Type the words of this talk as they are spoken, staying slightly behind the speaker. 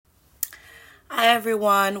Hi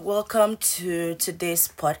everyone, welcome to today's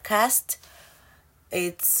podcast.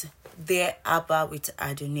 It's Dear Abba with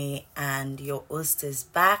Adonai, and your host is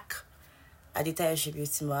back, Adita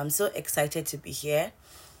Yoshibutimo. I'm so excited to be here.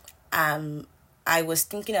 I was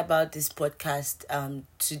thinking about this podcast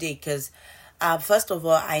today because first of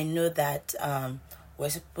all, I know that we're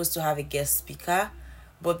supposed to have a guest speaker,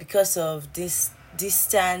 but because of this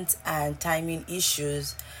distance and timing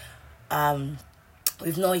issues,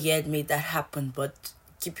 we've not yet made that happen, but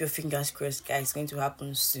keep your fingers crossed, guys. It's going to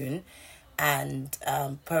happen soon. And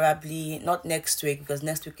probably not next week, because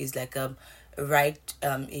next week is like write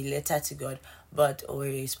a letter to God, but or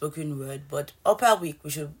a spoken word. But upper week we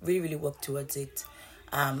should really work towards it.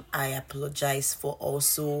 I apologize for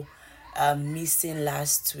also missing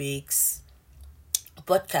last week's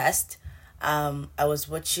podcast. I was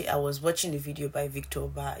watching the video by Victor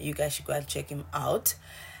Oba. You guys should go and check him out.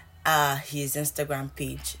 His Instagram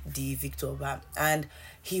page, the Victor Oba, and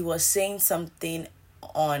he was saying something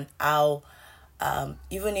on how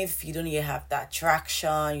even if you don't yet have that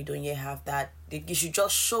traction, you don't yet have that, you should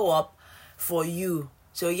just show up for you.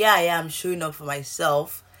 So yeah, I am showing up for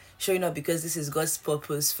myself, showing up because this is God's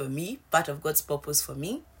purpose for me, part of God's purpose for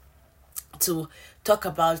me, to talk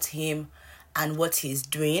about him and what he's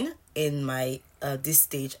doing in my this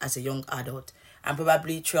stage as a young adult, and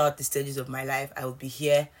probably throughout the stages of my life I will be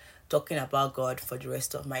here talking about God for the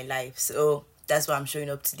rest of my life. So that's why I'm showing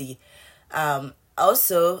up today.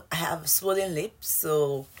 Also, I have swollen lips,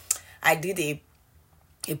 so I did a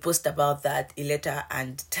post about that, a letter,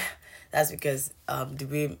 and that's because the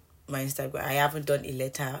way my Instagram, I haven't done a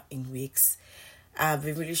letter in weeks. I've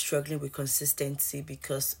been really struggling with consistency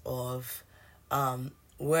because of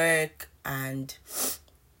work, and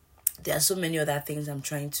there are so many other things I'm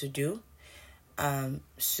trying to do.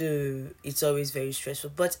 So it's always very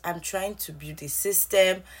stressful, but I'm trying to build a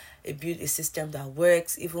system, that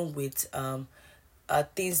works, even with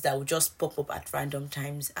things that will just pop up at random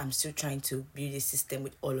times. I'm still trying to build a system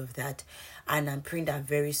with all of that, and I'm praying that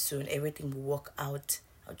very soon everything will work out.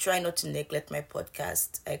 I'll try not to neglect my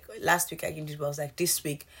podcast. Like last week I didn't do it, but I was like, this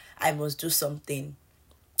week I must do something.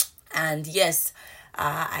 And yes,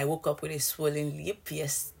 I woke up with a swollen lip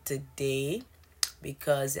yesterday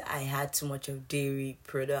because I had too much of dairy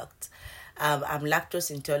product. I'm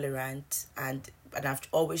lactose intolerant, and I've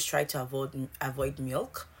always tried to avoid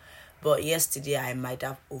milk. But yesterday I might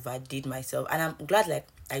have overdid myself, and I'm glad like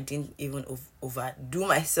I didn't even overdo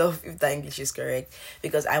myself, if the English is correct,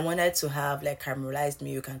 because I wanted to have like caramelized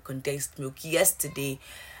milk and condensed milk yesterday,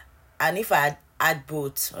 and if I had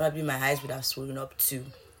both, probably my eyes would have swollen up too.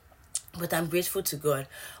 But I'm grateful to God.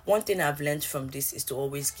 One thing I've learned from this is to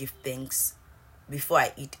always give thanks before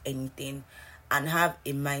I eat anything, and have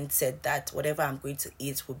a mindset that whatever I'm going to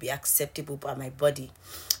eat will be acceptable by my body,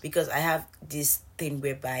 because I have this thing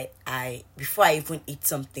whereby before I even eat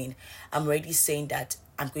something, I'm already saying that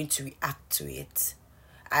I'm going to react to it.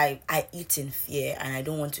 I eat in fear, and I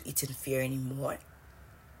don't want to eat in fear anymore,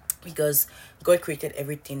 because God created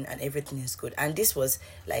everything and everything is good. And this was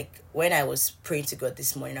like when I was praying to God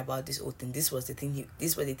this morning about this whole thing. These were the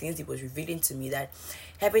things He was revealing to me, that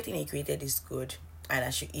everything He created is good, and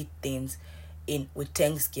I should eat things in with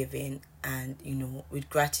thanksgiving and with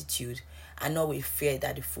gratitude, and not with fear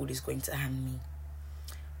that the food is going to harm me.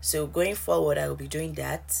 So going forward, I will be doing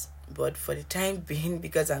that. But for the time being,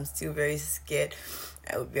 because I'm still very scared,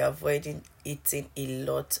 I will be avoiding eating a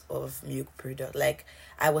lot of milk product. Like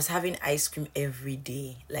I was having ice cream every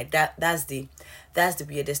day. Like that's the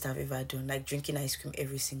weirdest I've ever done. Like drinking ice cream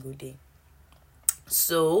every single day.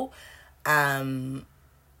 So,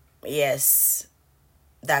 yes,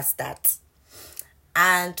 that's that.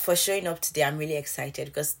 And for showing up today, I'm really excited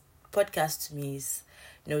because podcast to me is,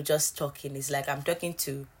 just talking. It's like I'm talking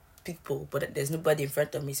to people, but there's nobody in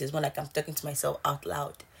front of me. So it's more like I'm talking to myself out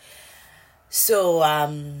loud. So,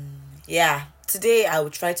 yeah, today I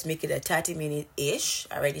will try to make it a 30-minute-ish.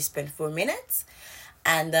 I already spent 4 minutes.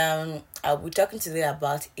 And I'll be talking today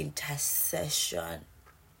about intercession,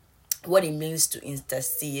 what it means to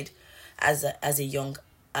intercede as a young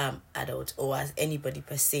adult, or as anybody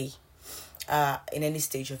per se, in any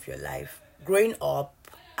stage of your life. Growing up,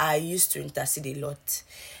 I used to intercede a lot.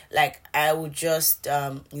 Like I would just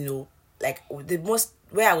like the most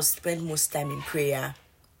where I would spend most time in prayer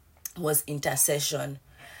was intercession.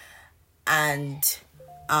 And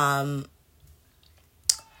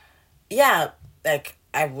yeah, like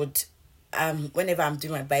I would whenever I'm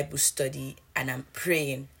doing my Bible study and I'm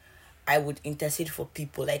praying, I would intercede for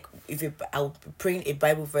people. Like I would be praying a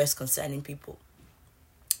Bible verse concerning people.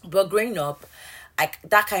 But growing up,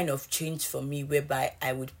 that kind of change for me, whereby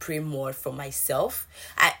I would pray more for myself.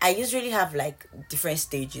 I usually have like different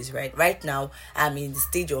stages, right? Right now I'm in the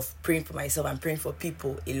stage of praying for myself. I'm praying for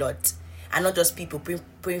people a lot, and not just people,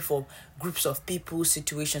 praying for groups of people,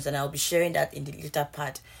 situations, and I'll be sharing that in the later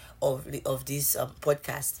part of this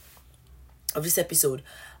podcast, of this episode.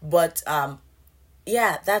 But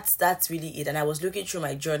yeah, that's really it. And I was looking through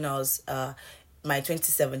my journals, my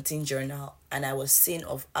 2017 journal, and I was seeing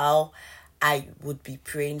of how I would be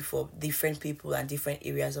praying for different people and different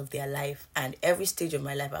areas of their life. And every stage of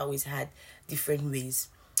my life I always had different ways.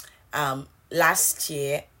 Last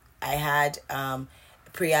year I had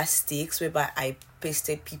prayer sticks, whereby I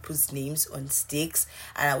pasted people's names on sticks,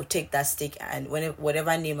 and I would take that stick, and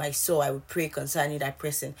whatever name I saw, I would pray concerning that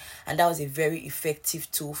person. And that was a very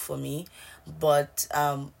effective tool for me. But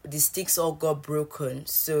the sticks all got broken,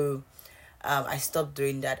 so I stopped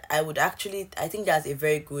doing that. I think that's a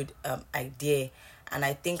very good idea, and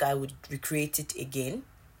I think I would recreate it again.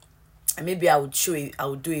 And maybe I would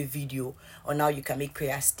do a video on how you can make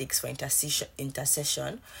prayer sticks for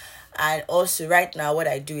intercession. And also right now what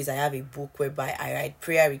I do is I have a book whereby I write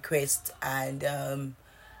prayer requests and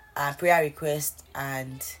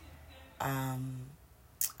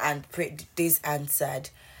days answered.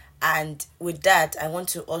 And with that, I want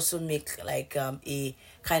to also make like a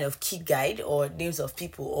kind of key guide, or names of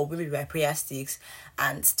people, or maybe my prayer sticks,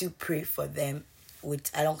 and still pray for them.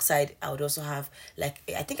 With alongside, I would also have like,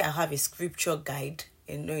 I think I have a scripture guide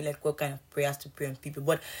in knowing like what kind of prayers to pray on people.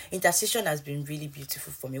 But intercession has been really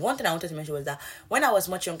beautiful for me. One thing I wanted to mention was that when I was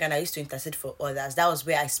much younger and I used to intercede for others, that was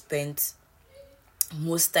where I spent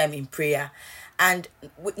most time in prayer. And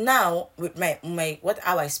now with my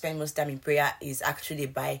how I spend most time in prayer is actually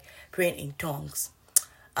by praying in tongues.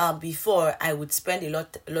 Before, I would spend a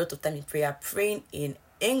lot of time in prayer praying in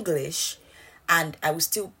English, and I would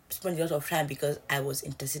still spend a lot of time because I was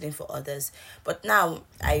interceding for others. But now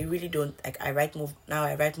I really don't, like, I write more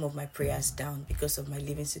of my prayers down because of my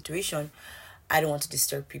living situation. I don't want to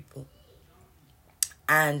disturb people.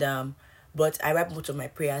 And but I write most of my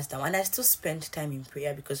prayers down, and I still spend time in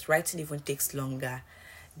prayer because writing even takes longer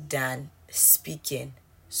than speaking.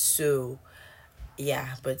 So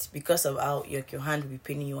yeah, but because of how your hand will be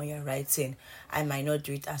paining you when you're writing, I might not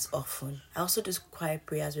do it as often. I also do quiet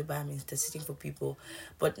prayers whereby I'm interceding for people,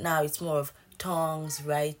 but now it's more of tongues,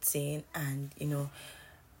 writing, and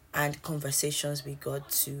and conversations with God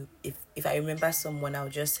too. If I remember someone, I'll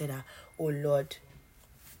just say that, oh Lord,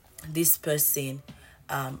 this person,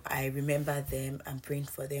 I remember them, I'm praying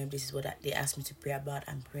for them, this is what they asked me to pray about,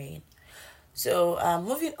 I'm praying. So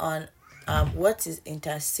moving on, what is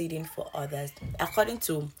interceding for others? According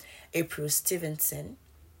to April Stevenson,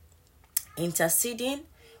 interceding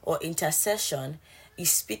or intercession is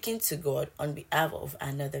speaking to God on behalf of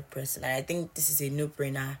another person. And I think this is a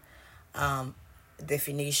no-brainer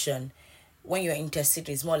definition. When you're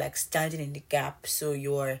interceding, it's more like standing in the gap. So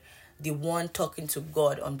you're the one talking to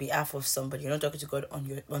God on behalf of somebody. You're not talking to God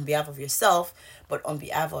on behalf of yourself, but on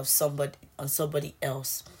behalf of somebody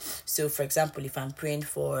else. So for example, if I'm praying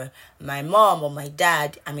for my mom or my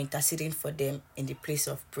dad, I'm interceding for them in the place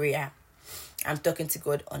of prayer. I'm talking to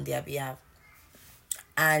God on their behalf.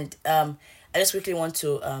 And I just quickly want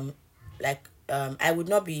to I would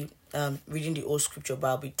not be reading the old scripture, but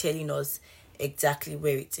I'll be telling us exactly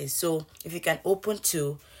where it is. So if you can open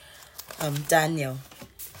to Daniel.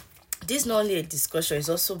 This is not only a discussion, it's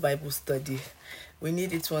also Bible study. We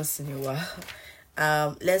need it once in a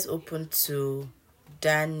while. Let's open to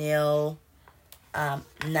Daniel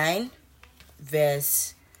 9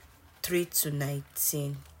 verse 3 to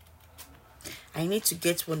 19. I need to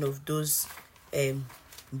get one of those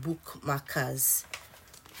book markers,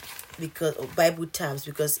 because Bible tabs,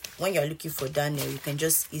 because when you're looking for Daniel, you can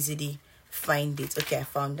just easily find it. Okay, I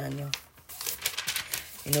found Daniel.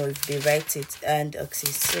 If they write it. And okay,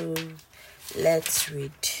 so let's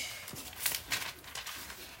read.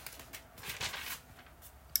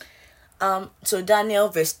 So Daniel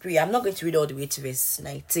verse 3. I'm not going to read all the way to verse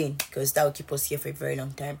 19 because that will keep us here for a very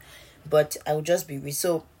long time, but I will just be read.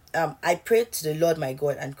 So I prayed to the Lord my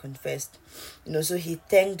God and confessed. So he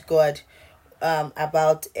thanked God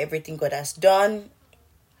about everything God has done.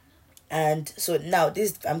 And so now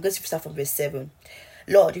I'm going to start from verse 7.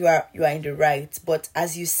 Lord, you are in the right, but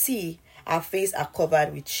as you see, our faces are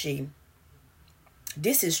covered with shame.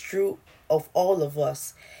 This is true of all of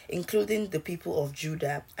us, including the people of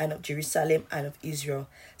Judah and of Jerusalem and of Israel,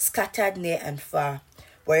 scattered near and far,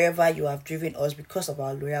 wherever you have driven us because of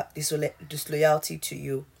our disloyalty to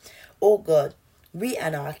you. O God, we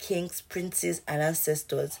and our kings, princes, and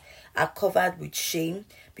ancestors are covered with shame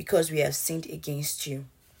because we have sinned against you.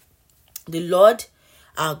 The Lord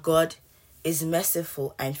our God is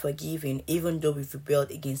merciful and forgiving, even though we've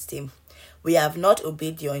rebelled against him. We have not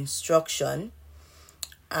obeyed your instruction.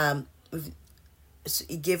 So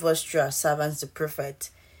he gave us through our servants, the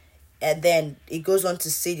prophet. And then it goes on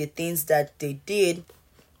to say the things that they did.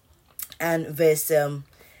 And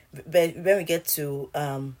when we get to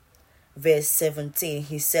verse 17,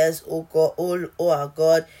 he says, "O God, O our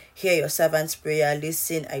God, hear your servant's prayer.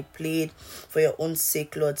 Listen, I plead for your own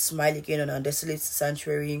sake, Lord. Smile again on our desolate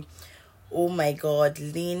sanctuary. Oh my God,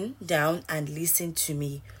 lean down and listen to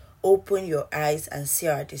me. Open your eyes and see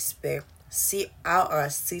our despair. See how our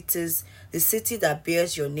cities, the city that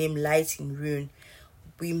bears your name, lies in ruin.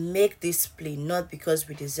 We make this plea not because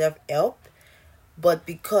we deserve help, but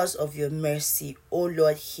because of your mercy. O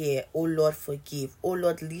Lord, hear. O Lord, forgive. O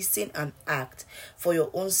Lord, listen and act. For your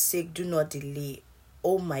own sake, do not delay.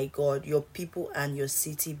 Oh my God, your people and your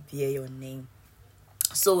city bear your name."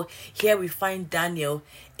 So here we find Daniel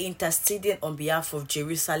interceding on behalf of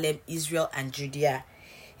Jerusalem, Israel, and Judea.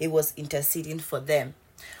 He was interceding for them.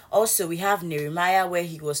 Also, we have Nehemiah, where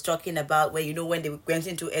he was talking about when they went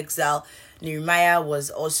into exile. Nehemiah was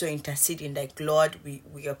also interceding, like, "Lord, we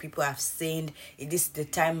your people have sinned. This the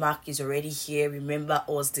time mark is already here. Remember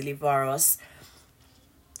us, deliver us."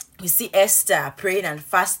 We see Esther praying and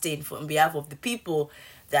fasting on behalf of the people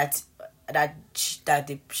that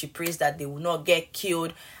she prays that they will not get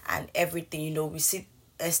killed and everything. We see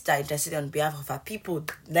Esther interceding on behalf of her people.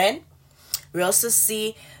 Then we also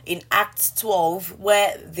see in Acts 12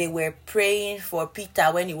 where they were praying for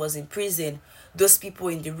Peter when he was in prison. Those people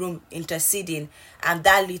in the room interceding, and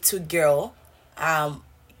that little girl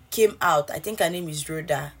came out. I think her name is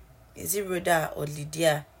Rhoda. Is it Rhoda or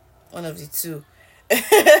Lydia? One of the two.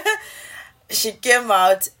 She came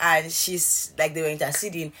out and she's like, they were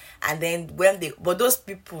interceding, and then but those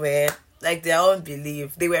people were like their own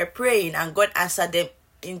belief. They were praying and God answered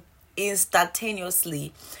them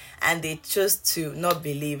instantaneously, and they chose to not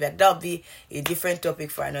believe. Like, that'll be a different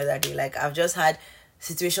topic for another day. Like, I've just had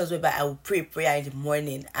situations whereby I will pray prayer in the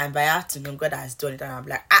morning, and by afternoon God has done it, and I'm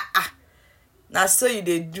like, now so you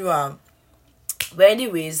did do but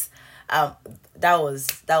anyways, that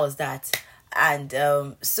was that.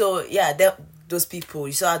 And so yeah, those people,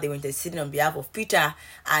 you saw how they were interceding on behalf of Peter,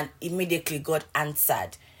 and immediately God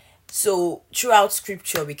answered. So throughout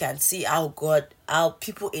scripture we can see how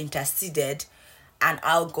people interceded and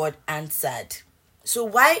how God answered. So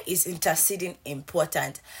why is interceding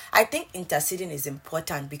important? I think interceding is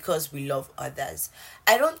important because we love others.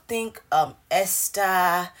 I don't think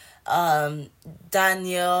Esther,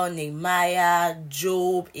 Daniel, Nehemiah,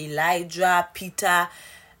 Job, Elijah, Peter,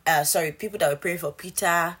 people that were praying for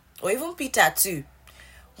Peter, or even Peter too,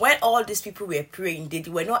 when all these people were praying, they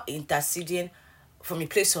were not interceding from a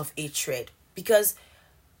place of hatred, because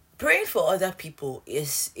praying for other people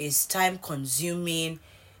is time consuming.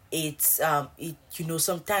 It's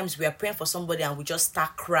sometimes we are praying for somebody and we just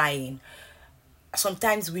start crying.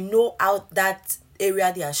 Sometimes we know how that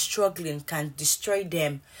area they are struggling can destroy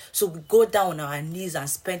them, so we go down on our knees and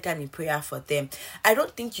spend time in prayer for them. I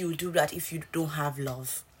don't think you will do that if you don't have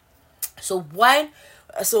love. So why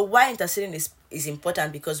interceding is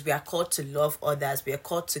important, because we are called to love others, we are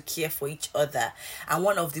called to care for each other, and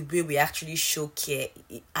one of the way we actually show care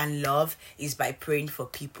and love is by praying for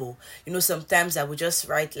people. Sometimes I would just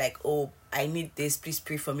write like, "Oh, I need this, please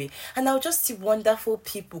pray for me," and I'll just see wonderful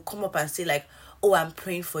people come up and say like, "Oh, I'm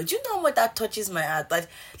praying for you." Do you know what that touches my heart? But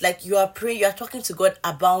like, you are praying, you are talking to God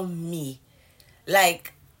about me.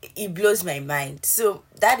 Like, it blows my mind. So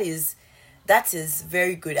that is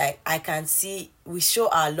very good. I can see we show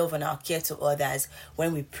our love and our care to others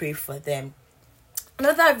when we pray for them.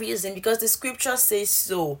 Another reason, because the scripture says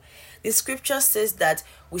so. The scripture says that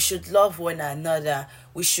we should love one another.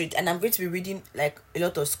 We should, and I'm going to be reading like a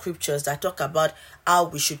lot of scriptures that talk about how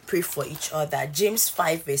we should pray for each other. James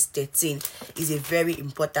 5 verse 13 is a very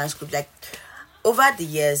important scripture. Like, over the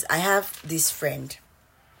years, I have this friend.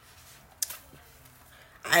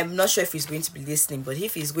 I'm not sure if he's going to be listening, but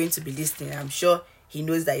if he's going to be listening, I'm sure he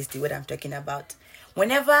knows that is the word I'm talking about.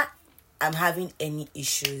 Whenever I'm having any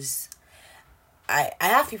issues, I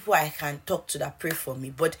have people I can talk to that pray for me,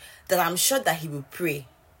 but that I'm sure that he will pray.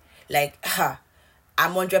 Like,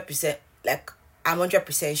 I'm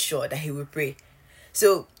 100% sure that he will pray.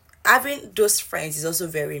 So having those friends is also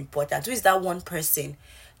very important. Who is that one person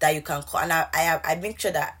that you can call? And I make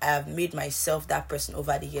sure that I have made myself that person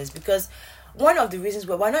over the years, because one of the reasons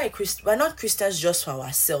we're not Christians just for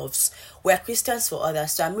ourselves. We're Christians for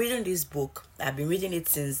others. So I'm reading this book. I've been reading it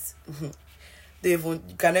since you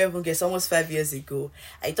cannot even guess, almost 5 years ago.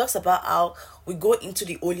 It talks about how we go into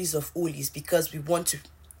the holies of holies because we want to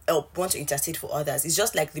want to intercede for others. It's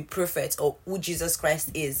just like the prophet, or who Jesus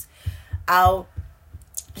Christ is. How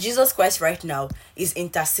Jesus Christ right now is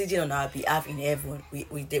interceding on our behalf in heaven.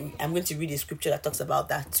 I'm going to read a scripture that talks about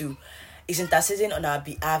that too. He's interceding on our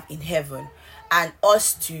behalf in heaven, and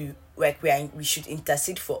us to, like, we should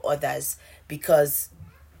intercede for others, because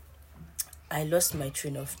I lost my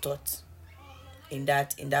train of thought in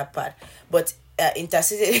that part. But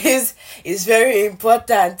interceding is very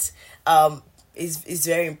important. Is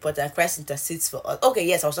very important. Christ intercedes for us. Okay,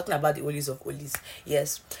 yes, I was talking about the holies of holies.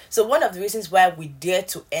 Yes. So one of the reasons why we dare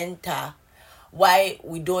to enter, why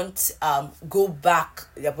we don't go back,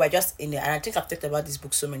 we're just in the, and I think I've talked about this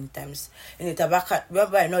book so many times, in the tobacco,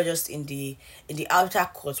 remember, not just in the outer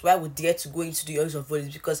courts, why we dare to go into the holies of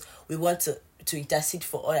holies, because we want to intercede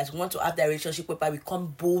for others. We want to have that relationship whereby we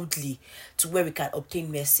come boldly to where we can obtain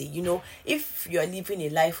mercy. If you're living a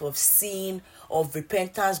life of sin, of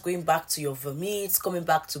repentance, going back to your vomit, coming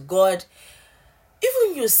back to God,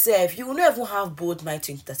 even yourself, you will not even have bold mind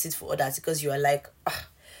to intercede for others, because you are like,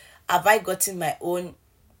 have I gotten my own,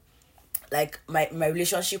 like, my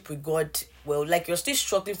relationship with God? Well, like, you're still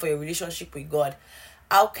struggling for your relationship with God.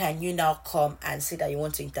 How can you now come and say that you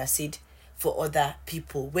want to intercede for other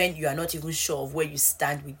people when you are not even sure of where you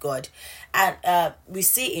stand with God? And we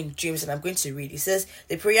see in James, and I'm going to read, it says,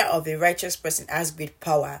 the prayer of a righteous person has great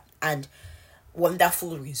power and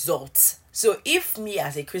wonderful results. So if me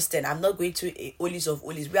as a Christian, I'm not going to a holies of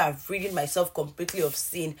holies where I've ridded myself completely of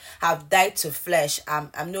sin, have died to flesh,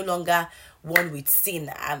 I'm no longer one with sin,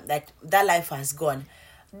 I'm like, that life has gone,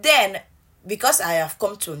 then because I have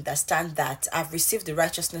come to understand that I've received the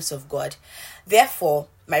righteousness of God, therefore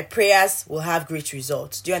my prayers will have great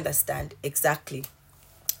results. Do you understand? Exactly.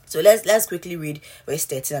 So let's quickly read verse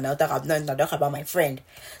 13, and I'll talk about my friend.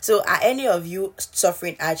 So are any of you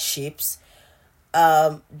suffering hardships?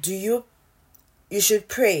 You should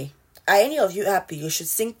pray. Are any of you happy? You should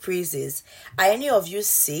sing praises. Are any of you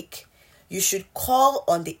sick? You should call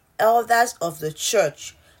on the elders of the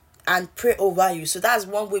church and pray over you. So that's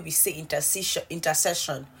one way we say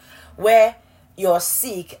intercession, where you're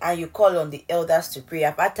sick and you call on the elders to pray.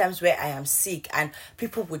 I've had times where I am sick and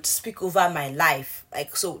people would speak over my life.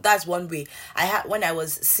 Like, so that's one way. When I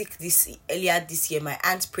was sick earlier this year, my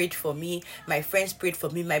aunt prayed for me, my friends prayed for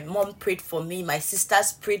me, my mom prayed for me, my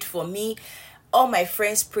sisters prayed for me, all my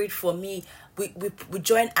friends prayed for me. We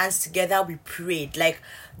joined hands together, we prayed. Like,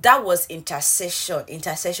 that was intercession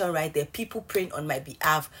right there. People praying on my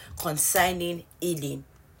behalf concerning healing.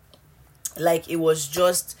 Like, it was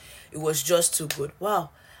just too good.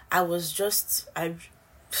 Wow. The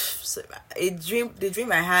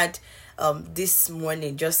dream I had this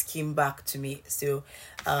morning just came back to me. So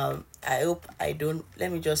I hope I don't,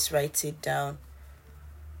 let me just write it down.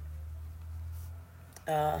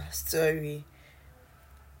 Sorry.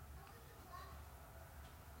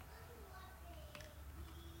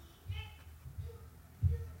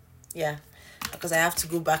 Yeah, because I have to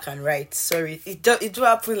go back and write. Sorry, it do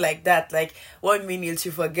happen like that. Like, 1 minute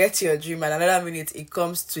you forget your dream, and another minute it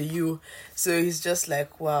comes to you. So it's just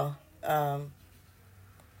like, wow.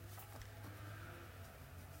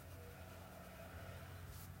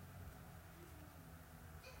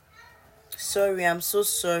 Sorry, I'm so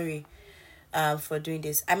sorry for doing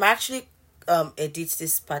this. I'm actually edit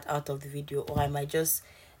this part out of the video, or I might just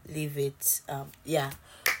leave it. Yeah.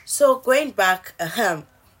 So going back,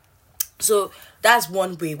 so that's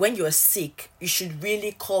one way. When you're sick, you should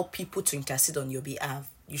really call people to intercede on your behalf.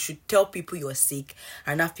 You should tell people you're sick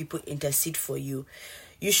and have people intercede for you.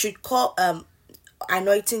 You should call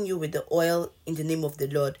anointing you with the oil in the name of the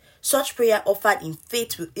Lord. Such prayer offered in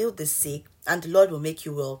faith will heal the sick, and the Lord will make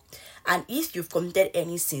you well. And if you've committed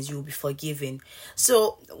any sins, you will be forgiven.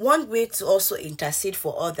 So one way to also intercede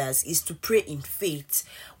for others is to pray in faith.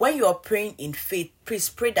 When you are praying in faith, please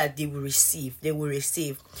pray that they will receive. They will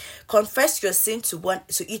receive. Confess your sin to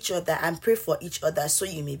each other and pray for each other so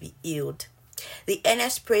you may be healed. The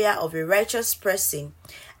earnest prayer of a righteous person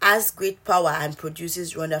has great power and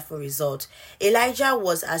produces wonderful results. Elijah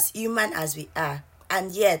was as human as we are.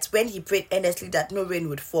 And yet, when he prayed earnestly that no rain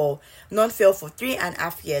would fall, none fell for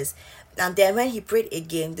 3.5 years. And then when he prayed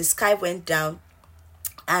again, the sky went down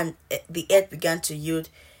and the earth began to yield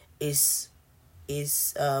his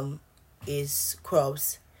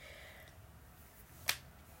crops.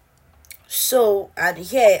 So, and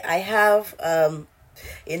here I have a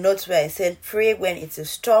note where I said, pray when it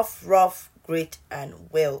is tough, rough, great, and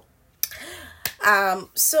well.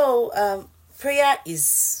 Prayer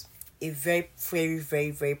is a very, very, very,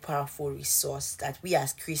 very powerful resource that we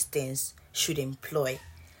as Christians should employ.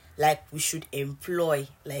 Like, we should employ,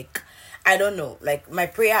 like, I don't know, like, my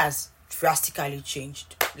prayer has drastically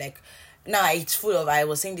changed. like now it's full of, I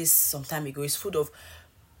was saying this some time ago, it's full of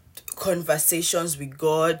conversations with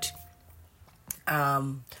God,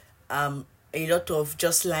 um a lot of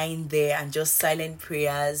just lying there and just silent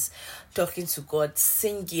prayers, talking to God,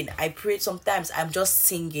 singing. I pray sometimes, I'm just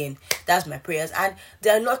singing. That's my prayers. And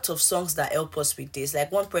there are lots of songs that help us with this.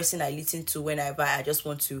 Like one person I listen to whenever I just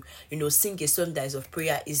want to, sing a song that is of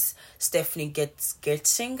prayer is Stephanie Get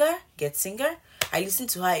Singer. I listen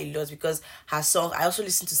to her a lot because her song. I also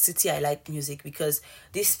listen to City I Like Music, because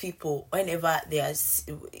these people, whenever they are,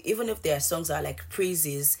 even if their songs are like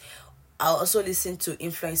praises, I'll also listen to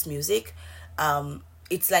Influence Music.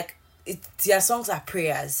 It's like their songs are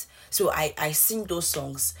prayers, so I sing those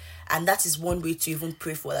songs, and that is one way to even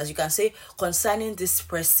pray for. As you can say, concerning this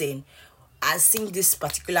person, I sing this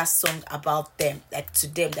particular song about them, like to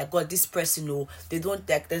them, that God, this person, no, they don't,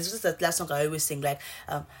 like, there's just that last song I always sing, like,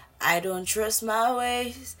 I don't trust my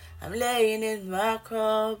ways, I'm laying in my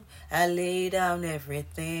crop, I lay down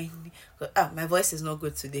everything. My voice is not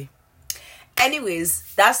good today.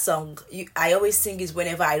 Anyways, that song, I always sing it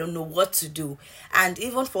whenever I don't know what to do. And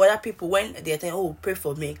even for other people, when they're saying, oh, pray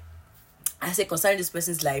for me, I say, concerning this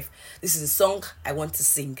person's life, this is a song I want to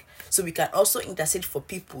sing. So we can also intercede for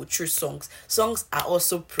people through songs. Songs are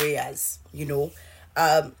also prayers,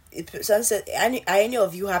 If someone said, are any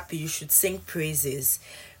of you happy? You should sing praises.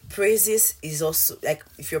 Praises is also, like,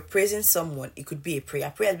 if you're praising someone, it could be a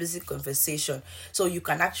prayer. Prayer is basically conversation. So you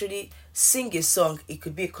can actually sing a song. It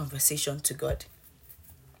could be a conversation to God.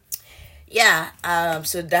 Yeah.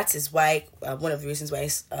 So that is why, one of the reasons why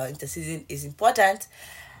interceding is important.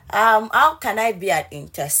 How can I be an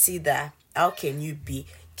interceder? How can you be?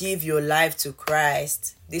 Give your life to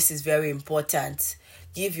Christ. This is very important.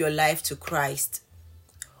 Give your life to Christ,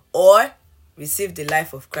 or receive the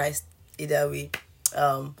life of Christ. Either way,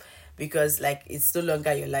 because, like, it's no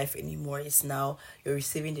longer your life anymore. It's now you're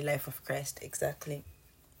receiving the life of Christ. Exactly.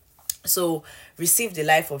 So receive the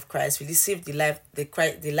life of Christ. Receive the life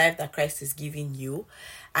that Christ is giving you.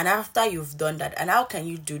 And after you've done that, and how can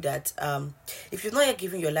you do that? If you've not yet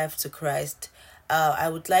given your life to Christ, I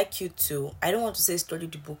would like you to, I don't want to say study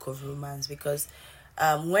the book of Romans, because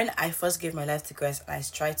when I first gave my life to Christ and I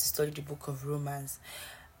tried to study the book of Romans,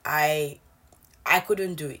 I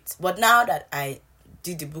couldn't do it. But now that I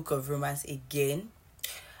did the book of Romans again,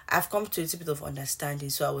 I've come to a little bit of understanding.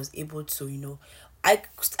 So I was able to, I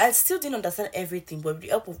still didn't understand everything, but with the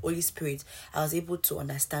help of Holy Spirit, I was able to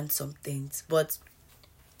understand some things. But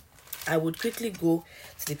I would quickly go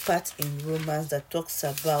to the part in Romans that talks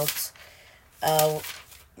about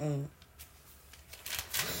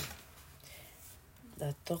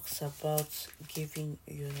giving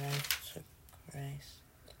your life to Christ.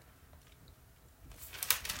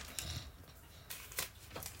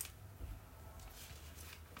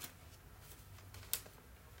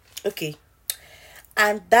 Okay.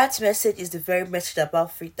 And that message is the very message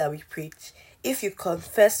about faith that we preach. If you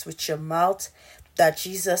confess with your mouth that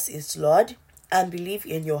Jesus is Lord and believe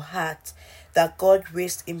in your heart that God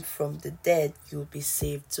raised him from the dead, you'll be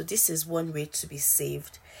saved. So this is one way to be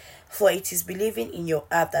saved. For it is believing in your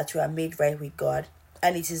heart that you are made right with God,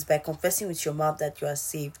 and it is by confessing with your mouth that you are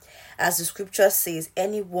saved. As the scripture says,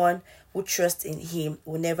 anyone who trusts in him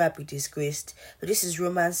will never be disgraced. So this is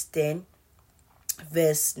Romans 10,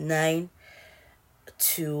 verse 9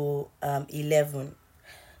 to 11.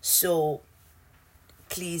 So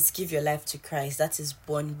please give your life to Christ. That is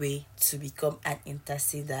one way to become an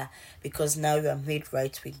interceder, because now you are made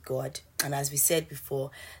right with God. And as we said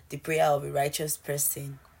before, the prayer of a righteous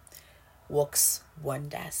person works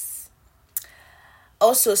wonders.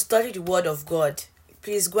 Also, study the word of God.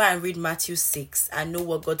 Please go and read Matthew 6 and know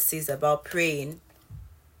what God says about praying.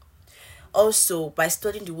 Also, by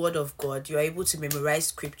studying the word of God, you are able to memorize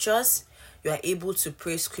scriptures. You are able to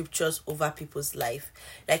pray scriptures over people's life.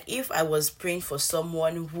 Like, if I was praying for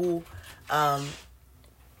someone who does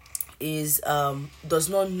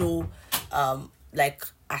not know, like,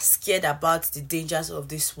 are scared about the dangers of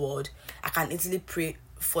this world, I can easily pray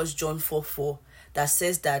 1 John 4:4 that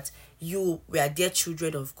says that we are dear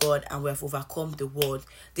children of God and we have overcome the world.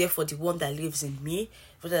 Therefore, the one that lives in me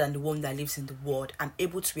rather than the one that lives in the world. I'm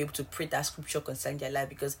able to pray that scripture concerning their life,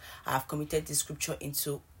 because I have committed this scripture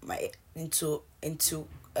onto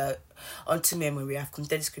memory. I've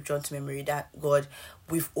committed the scripture onto memory that, God,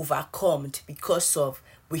 we've overcome because of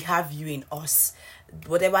we have you in us.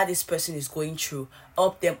 Whatever this person is going through,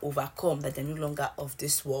 help them overcome, that they're no longer of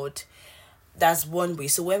this world. That's one way.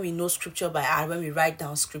 So when we know scripture by heart, when we write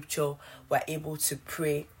down scripture, we're able to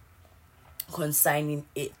pray concerning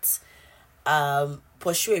it.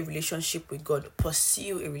 pursue a relationship with God,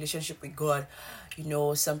 pursue a relationship with God.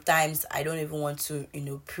 Sometimes I don't even want to,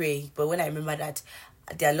 pray. But when I remember that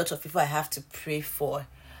there are a lot of people I have to pray for,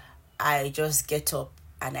 I just get up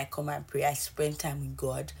and I come and pray. I spend time with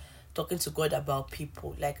God, talking to God about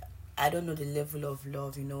people. Like, I don't know the level of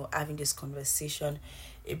love, having this conversation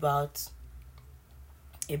about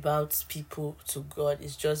people to God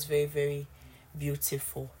is just very, very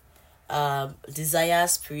beautiful. Desire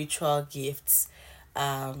spiritual gifts.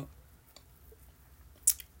 I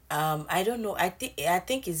don't know. I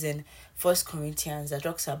think it's in First Corinthians that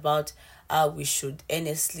talks about how we should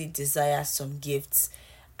earnestly desire some gifts,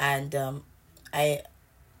 and I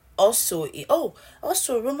also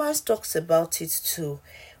Romans talks about it too,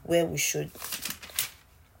 where we should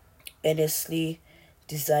earnestly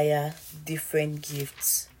desire different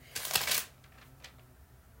gifts.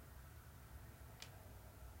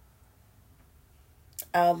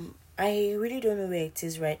 I really don't know where it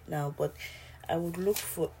is right now, but I would look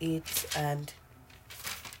for it, and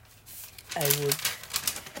I would.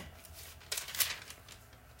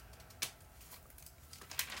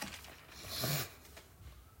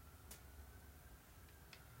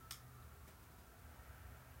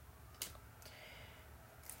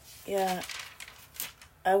 Yeah,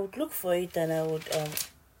 I would look for it, and I would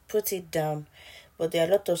put it down. But there are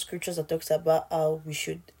a lot of scriptures that talks about how we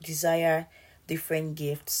should desire different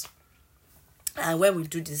gifts, and when we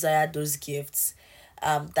do desire those gifts,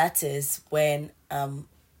 that is when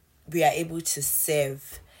we are able to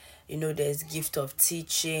serve. There's gift of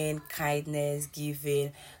teaching, kindness,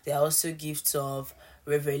 giving. There are also gifts of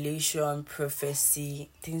revelation, prophecy,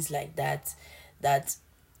 things like that. That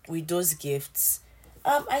with those gifts,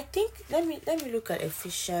 I think let me look at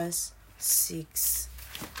Ephesians 6.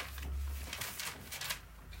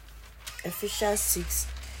 Ephesians 6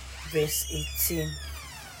 verse 18.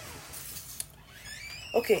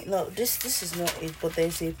 Okay, no, this is not it, but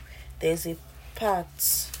there's a part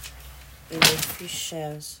in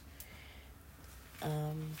Ephesians.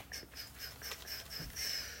 Um,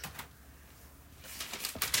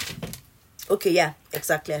 okay, yeah,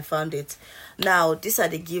 exactly. I found it. Now, these are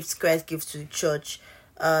the gifts Christ gives to the church: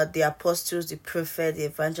 the apostles, the prophet, the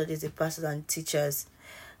evangelists, the pastors, and teachers.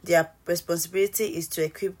 Their responsibility is to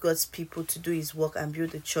equip God's people to do His work and build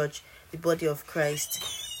the church, the body of Christ.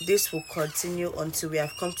 This will continue until we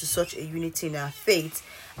have come to such a unity in our faith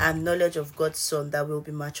and knowledge of God's Son that we will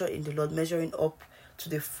be mature in the Lord, measuring up to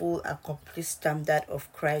the full and complete standard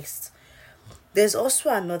of Christ. There's also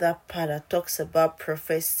another part that talks about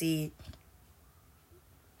prophecy,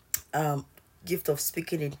 gift of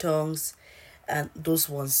speaking in tongues, and those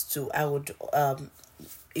ones too. I would,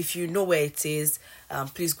 if you know where it is,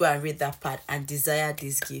 please go and read that part and desire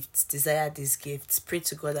these gifts. Desire these gifts. Pray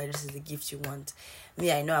to God that this is the gift you want. Me,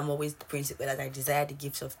 I know I'm always praying to God that I desire the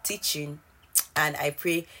gift of teaching, and I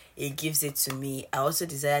pray He gives it to me. I also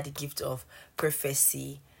desire the gift of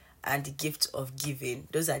prophecy and the gift of giving.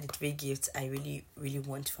 Those are the three gifts I really, really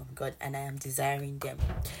want from God, and I am desiring them.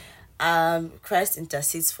 Christ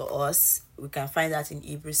intercedes for us. We can find that in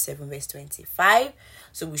Hebrews 7 verse 25.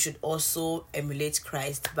 So we should also emulate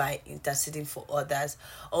Christ by interceding for others.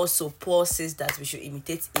 Also, Paul says that we should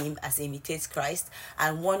imitate him as he imitates Christ.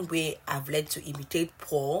 And one way I've learned to imitate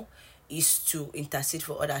Paul is to intercede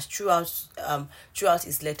for others. Throughout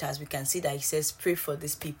his letters, we can see that he says, pray for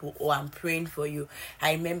these people, or I'm praying for you.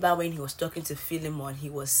 I remember when he was talking to Philemon, he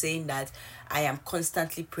was saying that I am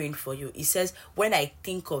constantly praying for you. He says, when I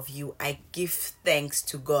think of you, I give thanks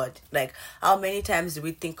to God. Like, how many times do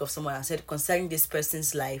we think of someone and said, concerning this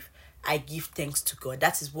person's life, I give thanks to God?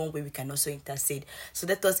 That is one way we can also intercede. So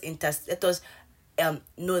let us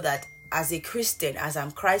know that as a Christian, as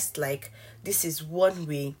I'm Christ-like, this is one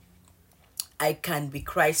way I can be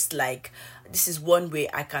Christ-like. This is one way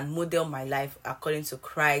I can model my life according to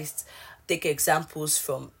Christ. Take examples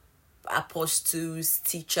from apostles,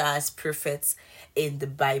 teachers, prophets in the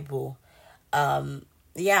Bible. I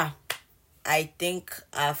think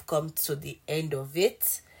I've come to the end of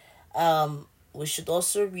it. We should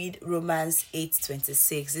also read Romans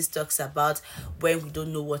 8:26. This talks about when we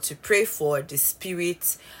don't know what to pray for, the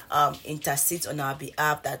Spirit intercedes on our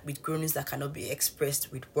behalf, that with groanings that cannot be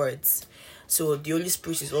expressed with words. So the Holy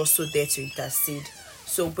Spirit is also there to intercede.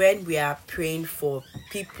 So when we are praying for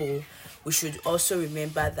people, we should also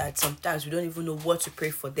remember that sometimes we don't even know what to pray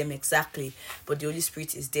for them exactly, but the Holy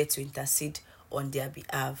Spirit is there to intercede on their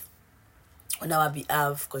behalf, on our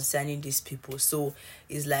behalf, concerning these people. So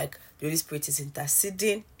it's like the Holy Spirit is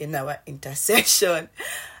interceding in our intercession.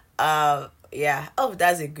 That's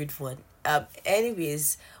a good one.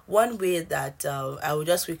 Anyways, one way that I will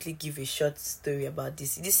just quickly give a short story about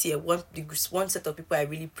this year. One set of people I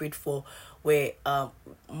really prayed for were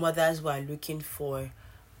mothers who are looking for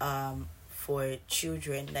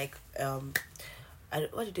children, like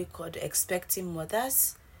what do they call it? Expecting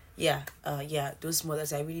mothers. Yeah, those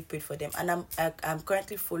mothers, I really prayed for them, and I'm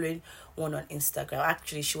currently following one on Instagram.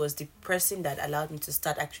 Actually, she was the person that allowed me to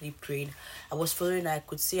start actually praying. I was following her. I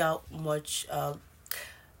could see how much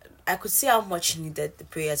she needed the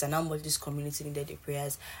prayers and how much this community needed the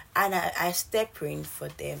prayers, and I started praying for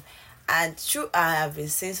them. And true, I have been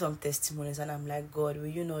seeing some testimonies, and I'm like, God, will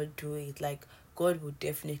you not do it? Like, God will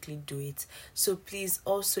definitely do it. So please,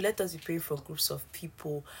 also let us be praying for groups of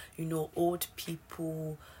people, old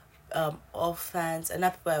people, orphans. And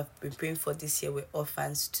that people I've been praying for this year were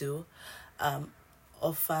orphans too.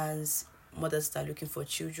 Orphans, mothers that are looking for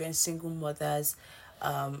children, single mothers,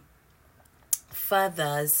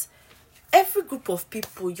 fathers, every group of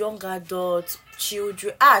people, young adults,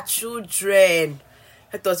 children.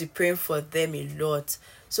 Let us be praying for them a lot.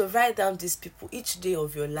 So write down these people each day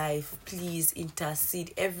of your life. Please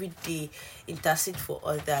intercede every day. Intercede for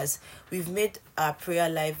others. We've made our prayer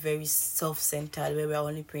life very self-centered, where we're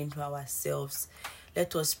only praying for ourselves.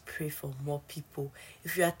 Let us pray for more people.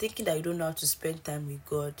 If you are thinking that you don't know how to spend time with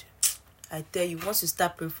God, I tell you, once you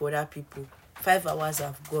start praying for other people, 5 hours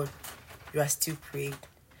have gone. You are still praying.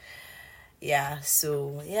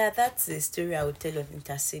 That's the story I would tell of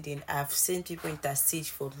interceding. I've seen people intercede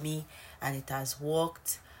for me and it has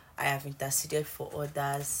worked. I have interceded for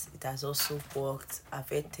others. It has also worked. I've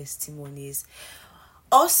heard testimonies.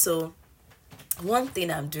 Also, one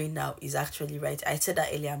thing I'm doing now is actually write. I said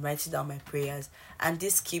that earlier, I'm writing down my prayers, and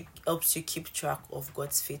this helps you keep track of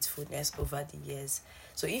God's faithfulness over the years.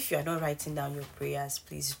 So if you are not writing down your prayers,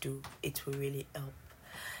 please do. It will really help.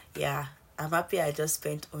 Yeah, I'm happy I just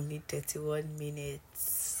spent only 31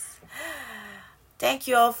 minutes. Thank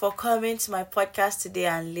you all for coming to my podcast today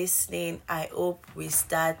and listening. I hope we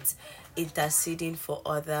start interceding for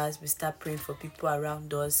others. We start praying for people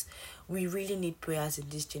around us. We really need prayers in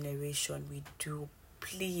this generation. We do.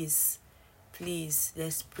 Please,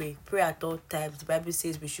 let's pray. Pray at all times. The Bible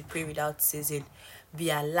says we should pray without ceasing.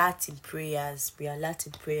 Be alert in prayers.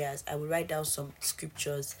 I will write down some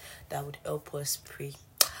scriptures that would help us pray.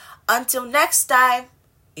 Until next time,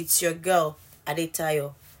 it's your girl,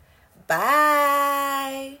 Adetayo.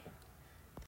 Bye.